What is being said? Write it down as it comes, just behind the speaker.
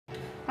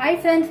Hi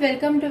friends,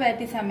 welcome to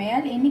Verti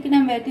Samayal. இன்னைக்கு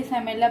நம்ம Verti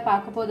Samayalல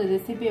பார்க்க போற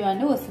ரெசிபி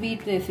வந்து ஒரு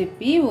ஸ்வீட்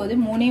ரெசிபி. ஒரு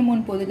 3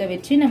 பொருளை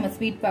வச்சு நம்ம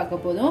ஸ்வீட் பார்க்க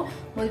போறோம்.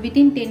 ஒரு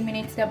within 10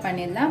 minutes ல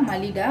பண்ணிடலாம்.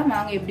 மலிடா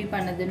வாங்க எப்படி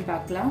பண்ணதுன்னு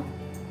பார்க்கலாம்.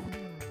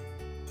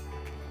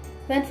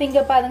 Friends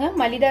இங்க பாருங்க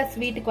மலிடா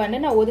ஸ்வீட்டுக்கு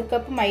வந்து நான் 1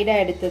 கப் மைதா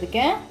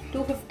எடுத்துர்க்கேன்.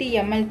 250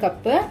 ml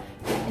கப்.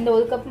 இந்த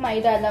 1 கப்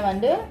மைதால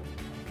வந்து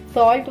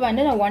salt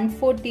வந்து நான்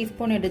 1/4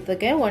 டீஸ்பூன்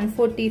எடுத்துர்க்கேன்.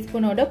 1/4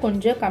 டீஸ்பூனோட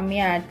கொஞ்சம்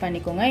கம்மியா ஆட்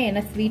பண்ணிக்கோங்க.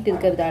 ஏன்னா ஸ்வீட்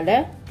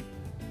இருக்கிறதால.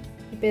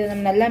 இப்போ இத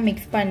நம்ம நல்லா mix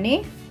பண்ணி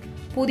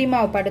பூரி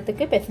மாவு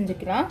பதத்துக்கு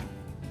பிசைஞ்சிக்கலாம்.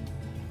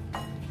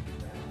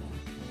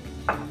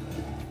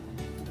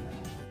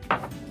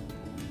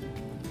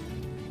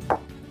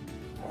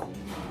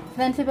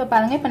 फ्रेंड्स இப்போ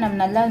பாருங்க இப்போ நம்ம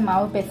நல்லா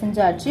மாவு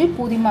பிசைஞ்சாச்சு.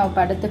 பூரி மாவு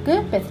பதத்துக்கு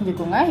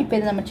பிசைஞ்சுக்கோங்க. இப்போ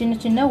இத நம்ம சின்ன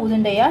சின்ன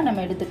உருண்டையா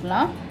நம்ம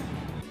எடுத்துக்கலாம்.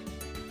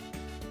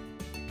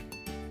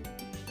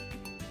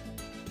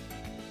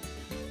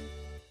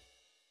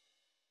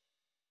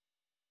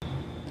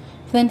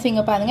 फ्रेंड्स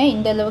இங்க பாருங்க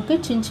இந்த அளவுக்கு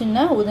சின்ன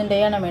சின்ன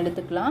உருண்டையா நம்ம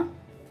எடுத்துக்கலாம்.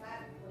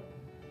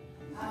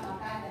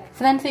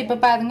 फ्रेंड्स இப்போ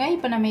பாருங்க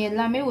இப்போ நம்ம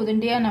எல்லாமே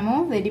உருண்டையா நம்ம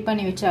ரெடி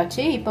பண்ணி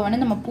வச்சாச்சு. இப்போ வந்து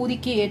நம்ம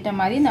பூரிக்கு ஏத்த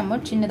மாதிரி நம்ம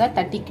சின்னதா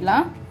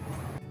தட்டிக்கலாம்.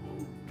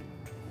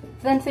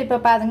 फ्रेंड्स இப்போ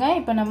பாருங்க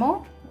இப்போ நம்ம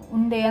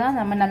உருண்டையா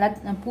நம்ம நல்லா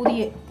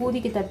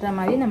பூரிக்கு தட்டற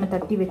மாதிரி நம்ம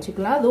தட்டி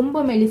வெச்சுக்கலாம்.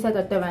 ரொம்ப மெலிசா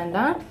தட்ட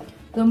வேண்டாம்.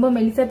 ரொம்ப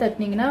மெலிசா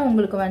தட்டினீங்கன்னா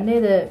உங்களுக்கு வந்து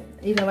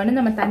இத வந்து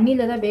நம்ம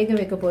தண்ணில தான் வேக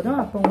வைக்க போறோம்.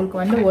 அப்ப உங்களுக்கு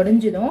வந்து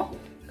உடைஞ்சிடும்.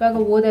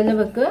 காக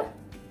ஓரளவுக்கு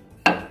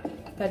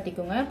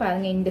தட்டிக்கோங்க.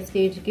 பாருங்க இந்த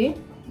ஸ்டேஜ்க்கு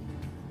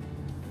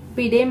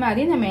இப்போ இதே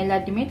மாதிரி நம்ம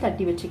எல்லாத்தையுமே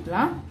தட்டி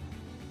வச்சுக்கலாம்.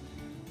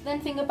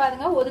 फ्रेंड्स இங்க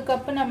பாருங்க 1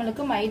 கப்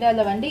நமக்கு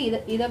மைதால வந்து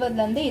 20 ல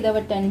இருந்து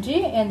 25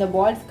 இந்த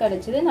பால்ஸ்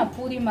கிடைச்சது. நான்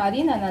பூரி மாதிரி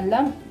நான் நல்லா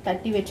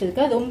தட்டி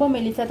வச்சிருக்கேன். ரொம்ப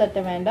மெலிசா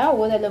தட்ட வேண்டாம்.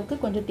 ஓரளவுக்கு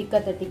கொஞ்சம்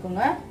திக்கா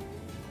தட்டிக்கோங்க.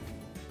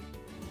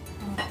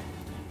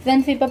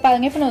 फ्रेंड्स இப்போ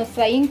பாருங்க இப்போ நான்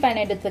ஃப்ரையிங் pan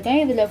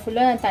எடுத்துக்கேன். இதுல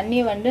ஃபுல்லா நான்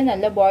தண்ணியை வந்து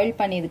நல்லா பாயில்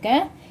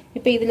பண்ணிருக்கேன்.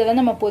 இப்போ இதுல தான்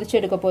நம்ம பொரிச்சு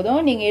எடுக்க போறோம்.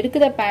 நீங்க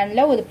எடுக்கிற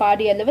panல ஒரு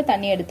பாதி அளவு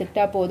தண்ணி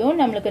எடுத்துக்கிட்டா போதும்.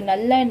 நமக்கு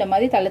நல்லா இந்த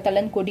மாதிரி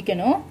தளதளன்னு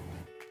கொதிக்கணும்.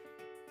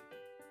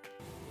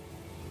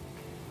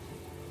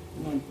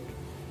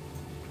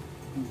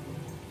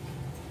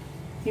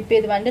 இப்போ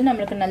இது வந்து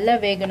நமக்கு நல்லா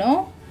வேகணும்.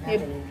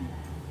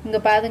 இங்க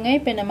பாருங்க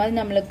இப்போ இந்த மாதிரி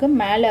நமக்கு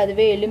மேல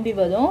அதுவே எலும்பி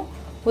வரும்.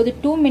 ஒரு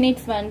 2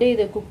 minutes வந்து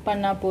இது குக்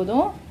பண்ணா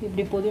போதும்.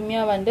 இப்படி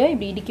பொறுமையா வந்து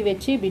இப்படி இடிக்கி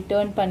வச்சு இப்படி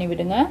டர்ன் பண்ணி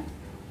விடுங்க.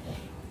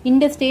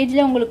 இந்த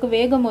ஸ்டேஜ்ல உங்களுக்கு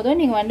வேகும்போது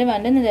நீங்க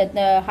வந்து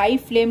இந்த ஹை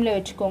ஃப்ளேம்ல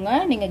வெச்சுக்கோங்க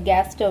நீங்க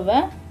கேஸ் ஸ்டவ்.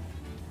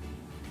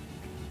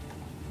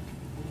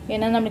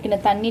 ஏன்னா நமக்கு இந்த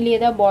தண்ணியிலே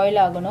தான் பாயில்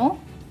ஆகணும்.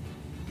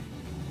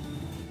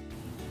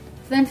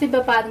 फ्रेंड्स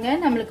இப்ப பாருங்க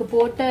நமக்கு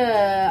போட்ட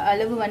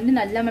அளவு வந்து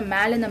நல்லா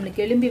மேல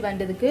நமக்கு எலும்பி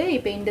வந்ததுக்கு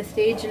இப்போ இந்த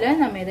ஸ்டேஜ்ல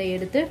நம்ம இத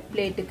எடுத்து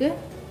பிளேட்டுக்கு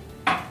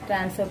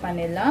ட்ரான்ஸ்ஃபர்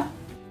பண்ணிடலாம்.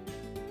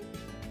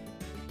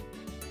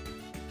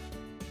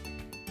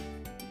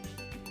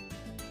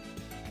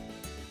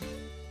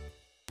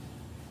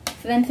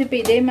 फ्रेंड्स இப்போ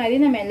இதே மாதிரி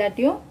நம்ம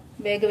எல்லாத்தையும்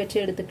வேக வச்சு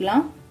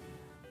எடுத்துக்கலாம்.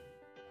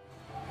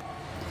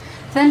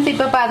 फ्रेंड्स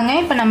இப்போ பாருங்க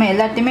இப்போ நம்ம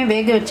எல்லாத்தையுமே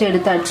வேக வச்சு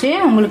எடுத்தாச்சு.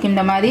 உங்களுக்கு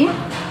இந்த மாதிரி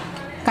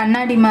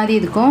கண்ணாடி மாதிரி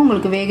இருக்கும்.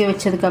 உங்களுக்கு வேக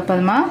வச்சதுக்கு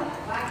அப்புறமா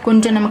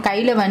கொஞ்சம் நம்ம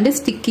கையில வந்து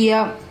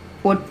ஸ்டிக்கியா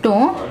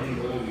ஒட்டும்.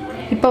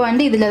 இப்போ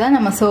வந்து இதுல தான்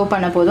நம்ம சர்வ்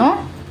பண்ண போறோம்.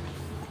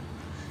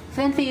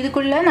 फ्रेंड्स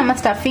இதுக்குள்ள நம்ம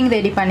ஸ்டஃபிங்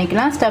ரெடி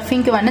பண்ணிக்கலாம்.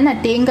 ஸ்டஃபிங்க்கு வந்து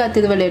நான் தேங்காய்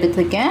துருவல்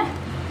எடுத்துக்கேன்.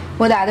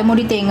 ஒரு அரை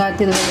மூடி தேங்காய்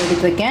துருவல்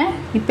எடுத்துக்கேன்.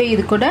 இப்போ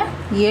இது கூட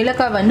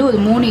ஏலக்காய் வந்து ஒரு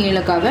 3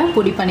 ஏலக்காவை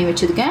பொடி பண்ணி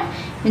வச்சிருக்கேன்.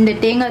 இந்த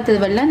தேங்காய்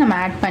துருவல்ல நம்ம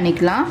ஆட்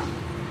பண்ணிக்கலாம்.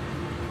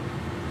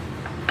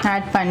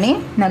 ஆட் பண்ணி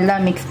நல்லா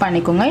மிக்ஸ்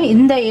பண்ணிக்கோங்க.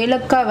 இந்த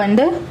ஏலக்காய்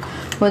வந்து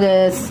ஒரு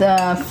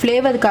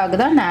ஃப்ளேவருக்காக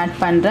தான் நான்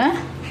ஆட் பண்றேன்.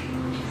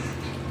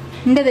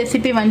 இந்த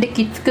ரெசிபி வந்து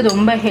கிட்ஸ்க்கு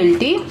ரொம்ப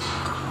ஹெல்தி.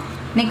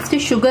 நெக்ஸ்ட்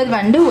சுகர்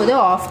வந்து ஒரு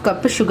 1/2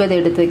 கப் சுகர்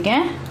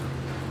எடுத்துக்கேன்.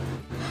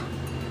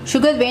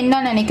 சுகர்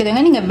வேண்டாம்னு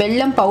நினைக்கிறவங்க நீங்க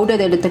வெல்லம்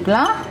பவுடர்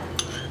எடுத்துக்கலாம்.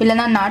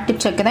 இல்லனா நாட்டு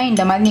சக்கரை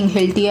இந்த மாதிரி நீங்க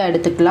ஹெல்தியா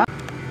எடுத்துக்கலாம்.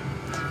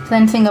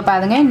 फ्रेंड्स இங்க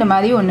பாருங்க இந்த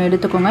மாதிரி ஒன்னு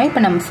எடுத்துக்கோங்க.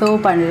 இப்போ நம்ம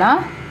சர்வ் பண்ணலாம்.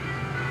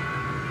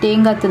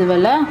 தேங்காய்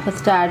துருவலை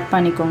ஃபர்ஸ்ட் ஆட்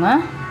பண்ணிக்கோங்க.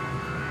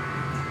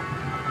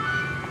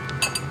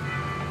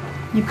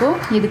 இப்போ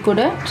இது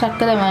கூட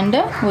சக்கரை வந்து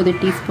 1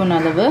 டீஸ்பூன்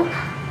அளவு.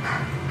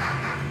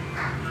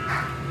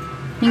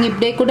 நீங்க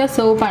இப்படியே கூட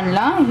சர்வ்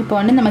பண்ணலாம். இப்போ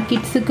வந்து நம்ம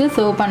கிட்ஸ்க்கு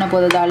சர்வ் பண்ண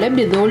போறதால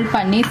இப்படி ரோல்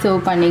பண்ணி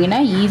சர்வ்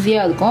பண்ணீங்கன்னா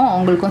ஈஸியா இருக்கும்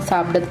அவங்களுக்கும்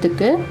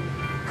சாப்பிடுறதுக்கு.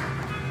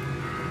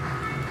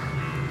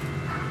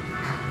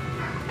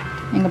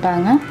 இங்க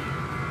பாருங்க.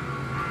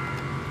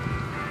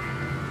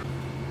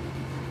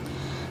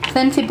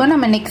 फ्रेंड्स இப்போ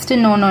நம்ம நெக்ஸ்ட்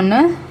இன்னொன்னு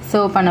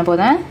சர்வ் பண்ண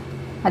போறோம்.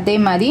 அதே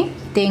மாதிரி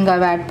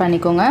தேங்காவை ஆட்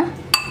பண்ணிக்கோங்க.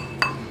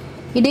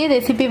 இதே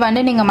ரெசிபி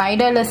வந்து நீங்க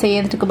மைதால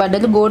செய்யறதுக்கு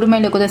பதிலா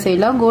கோதுமையில கூட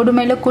செய்யலாம்.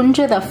 கோதுமையில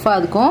கொஞ்சம் ரஃப்பா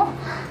இருக்கும்.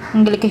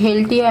 உங்களுக்கு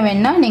ஹெல்தியா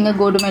வேணா நீங்க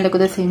கோதுமையில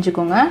கூட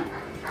செஞ்சுக்கோங்க.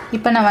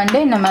 இப்போ நான்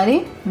வந்து இந்த மாதிரி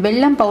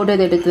வெல்லம்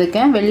பவுடர்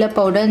எடுத்துக்கேன். வெல்ல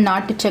பவுடர்,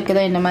 நாட்டு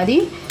சக்கரை, இந்த மாதிரி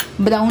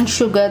பிரவுன்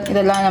சுகர்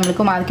இதெல்லாம்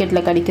நமக்கு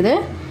மார்க்கெட்ல கிடைக்குது.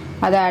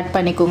 அதை ஆட்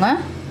பண்ணிக்கோங்க.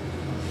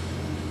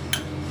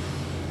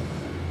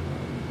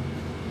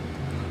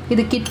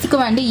 இது கிட்ஸ்க்கு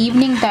வந்து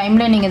ஈவினிங்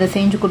டைம்ல நீங்க இத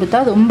செஞ்சு கொடுத்தா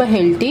ரொம்ப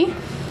ஹெல்தி.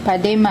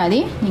 அதே மாதிரி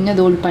நீங்க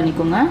ரோல்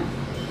பண்ணிக்கோங்க.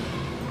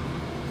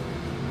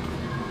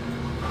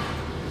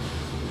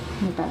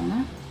 இங்க பாருங்க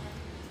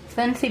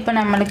ஃப்ரெண்ட்ஸ், இப்போ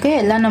நம்மளுக்கு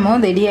எல்லாம் நம்ம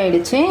ரெடி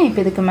ஆயிடுச்சு. இப்போ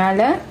இதுக்கு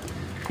மேலே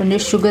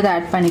கொஞ்சம் சுகர்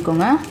ஆட்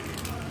பண்ணிக்கோங்க.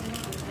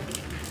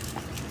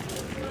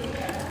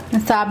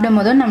 சாப்பிடும்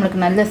போது நம்மளுக்கு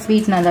நல்ல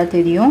ஸ்வீட் நல்லா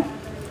தெரியும்.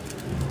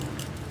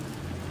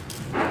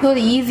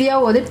 ஒரு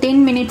ஈஸியாக ஒரு 10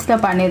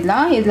 மினிட்ஸில்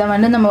பண்ணிடலாம். இதில்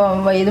வந்து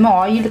நம்ம எதுவுமே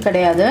ஆயில்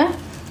கிடையாது,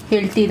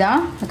 ஹெல்த்தி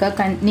தான்.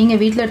 அக்கா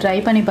நீங்கள் வீட்டில் ட்ரை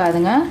பண்ணி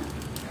பாருங்கள்.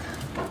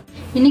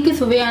 இன்னைக்கு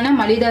சுவையான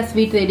மலிதா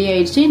ஸ்வீட் ரெடி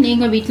ஆயிடுச்சு.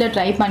 நீங்கள் வீட்டில்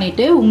ட்ரை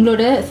பண்ணிவிட்டு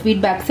உங்களோட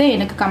ஸ்வீட் பேக்ஸை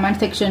எனக்கு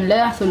கமெண்ட் செக்ஷனில்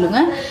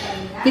சொல்லுங்கள்.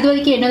 இது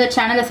வரைக்கும் என்னோட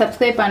சேனலை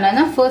சப்ஸ்கிரைப்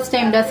பண்ணலன்னா ஃபர்ஸ்ட்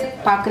டைம் தான்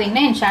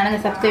பார்க்குறீங்கன்னா என் சேனலை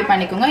சப்ஸ்கிரைப்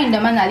பண்ணிக்கோங்க. இந்த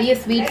மாதிரி நிறைய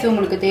ஸ்வீட்ஸ்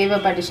உங்களுக்கு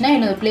தேவைப்பட்டுச்சுன்னா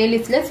என்னோட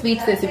பிளேலிஸ்ட்டில்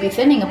ஸ்வீட்ஸ்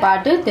ரெசிபிஸை நீங்கள்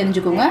பார்த்து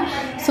தெரிஞ்சுக்கோங்க.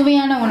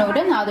 சுவையான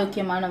உணவுடன்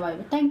ஆரோக்கியமான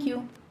வாழ்வு. தேங்க்யூ.